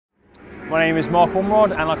My name is Mark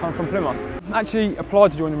Ormrod and I come from Plymouth. I actually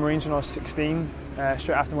applied to join the Marines when I was 16,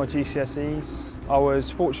 straight after my GCSEs. I was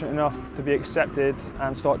fortunate enough to be accepted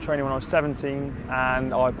and start training when I was 17,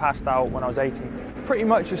 and I passed out when I was 18. Pretty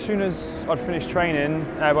much as soon as I'd finished training,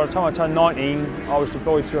 by the time I turned 19, I was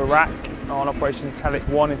deployed to Iraq on Operation Telic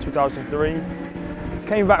 1 in 2003.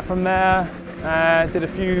 Came back from there, did a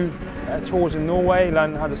few tours in Norway,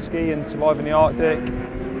 learned how to ski and survive in the Arctic,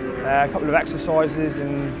 a couple of exercises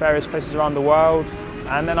in various places around the world,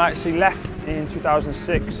 and then I actually left in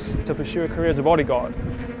 2006 to pursue a career as a bodyguard.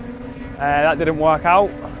 That didn't work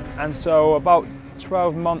out, and so about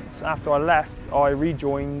 12 months after I left, I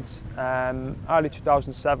rejoined early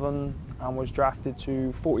 2007 and was drafted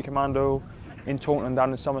to 40 Commando in Taunton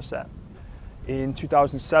down in Somerset. In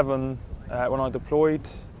 2007, when I deployed,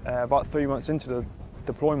 about 3 months into the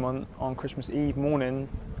deployment, on Christmas Eve morning,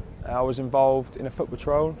 I was involved in a foot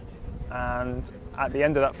patrol, and at the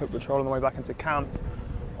end of that foot patrol on the way back into camp,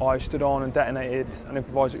 I stood on and detonated an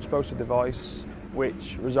improvised explosive device,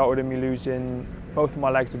 which resulted in me losing both of my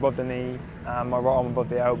legs above the knee and my right arm above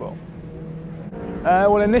the elbow.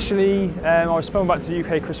 Well, initially I was flown back to the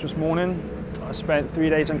UK Christmas morning. I spent 3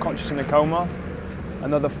 days unconscious in a coma,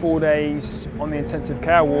 another 4 days on the intensive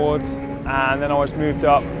care ward, and then I was moved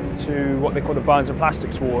up to what they call the burns and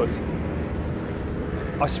plastics ward.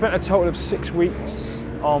 I spent a total of 6 weeks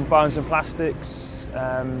on burns and plastics,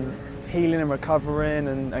 healing and recovering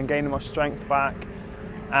and gaining my strength back,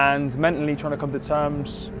 and mentally trying to come to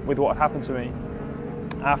terms with what had happened to me.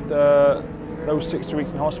 After those 6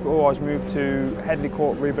 weeks in hospital, I was moved to Headley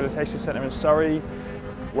Court Rehabilitation Centre in Surrey,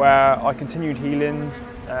 where I continued healing,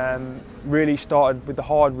 really started with the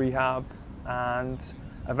hard rehab, and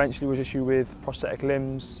eventually was issued with prosthetic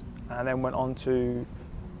limbs, and then went on to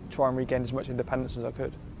try and regain as much independence as I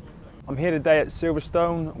could. I'm here today at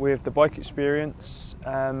Silverstone with the bike experience,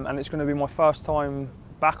 and it's going to be my first time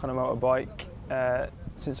back on a motorbike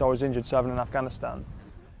since I was injured serving in Afghanistan.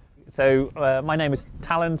 So my name is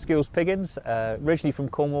Talon Skills Piggins, originally from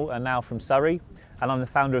Cornwall and now from Surrey, and I'm the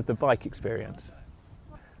founder of the Bike Experience.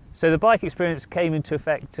 So the Bike Experience came into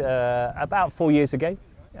effect about 4 years ago.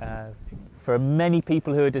 For many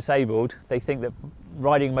people who are disabled, they think that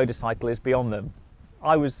riding a motorcycle is beyond them.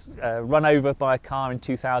 I was run over by a car in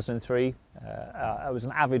 2003. I was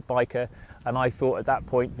an avid biker, and I thought at that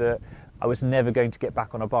point that I was never going to get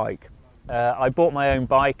back on a bike. I bought my own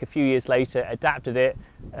bike a few years later, adapted it,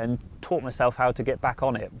 and taught myself how to get back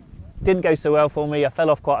on it. Didn't go so well for me, I fell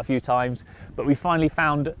off quite a few times, but we finally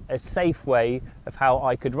found a safe way of how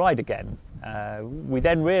I could ride again. We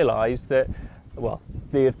then realised that, well,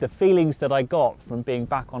 the feelings that I got from being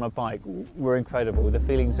back on a bike were incredible. The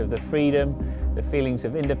feelings of the freedom, the feelings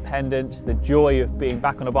of independence, the joy of being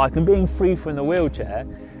back on a bike and being free from the wheelchair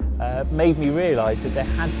made me realise that there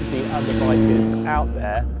had to be other bikers out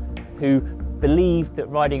there who believed that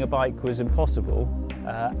riding a bike was impossible,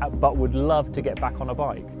 but would love to get back on a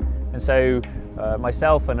bike. And so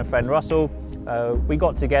myself and a friend Russell, we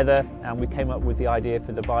got together and we came up with the idea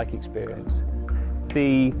for the Bike Experience.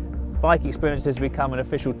 The Bike Experience has become an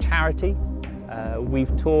official charity.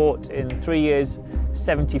 We've taught in 3 years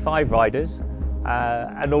 75 riders,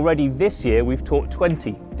 and already this year we've taught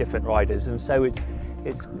 20 different riders, and so it's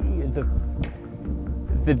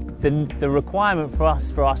the requirement for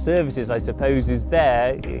us, for our services, I suppose, is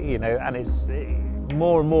there, you know, and it's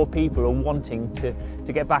more and more people are wanting to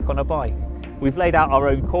get back on a bike. We've laid out our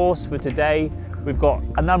own course for today. We've got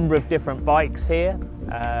a number of different bikes here,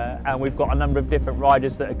 and we've got a number of different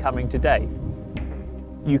riders that are coming today.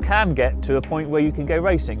 You can get to a point where you can go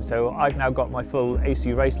racing. So I've now got my full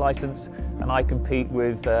AC race licence, and I compete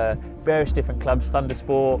with various different clubs,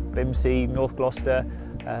 Thundersport, BIMC, North Gloucester,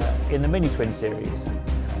 in the Mini Twin Series,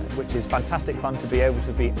 which is fantastic fun to be able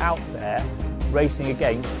to be out there racing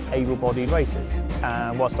against able-bodied racers.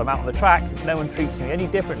 And whilst I'm out on the track, no one treats me any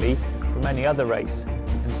differently from any other race.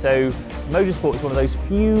 And so motorsport is one of those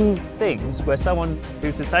few things where someone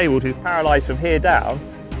who's disabled, who's paralysed from here down,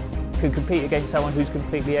 can compete against someone who's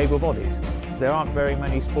completely able-bodied. There aren't very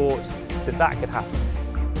many sports that could happen.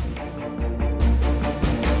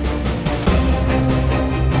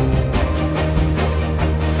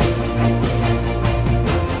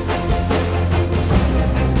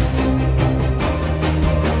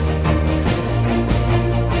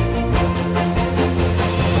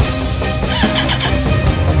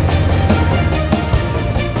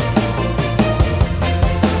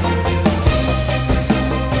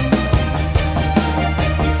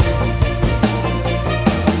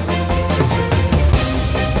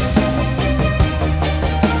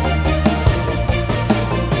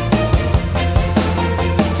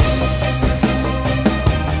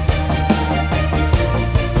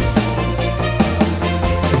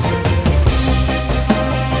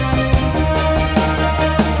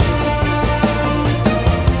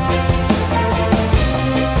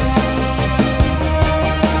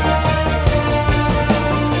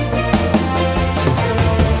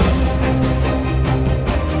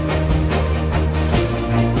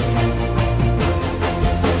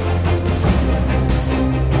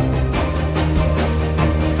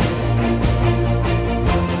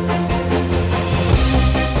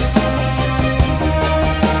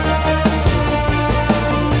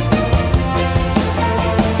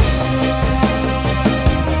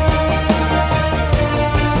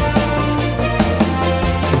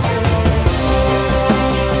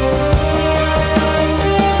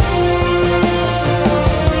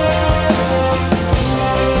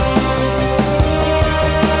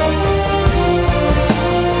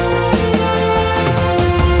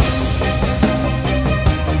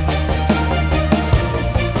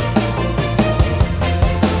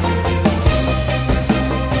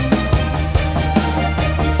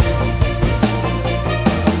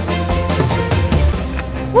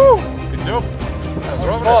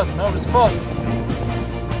 That was fun.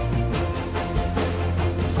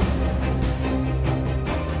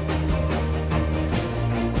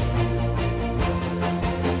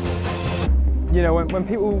 You know, when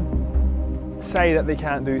people say that they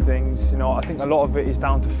can't do things, you know, I think a lot of it is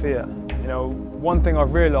down to fear. You know, one thing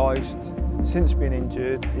I've realised since being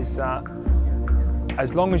injured is that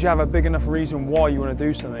as long as you have a big enough reason why you want to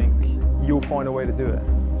do something, you'll find a way to do it.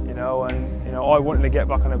 You know, and you know, I wanted to get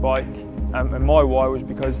back on a bike, and my why was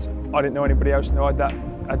because I didn't know anybody else knew I'd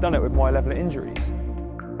done it with my level of injuries.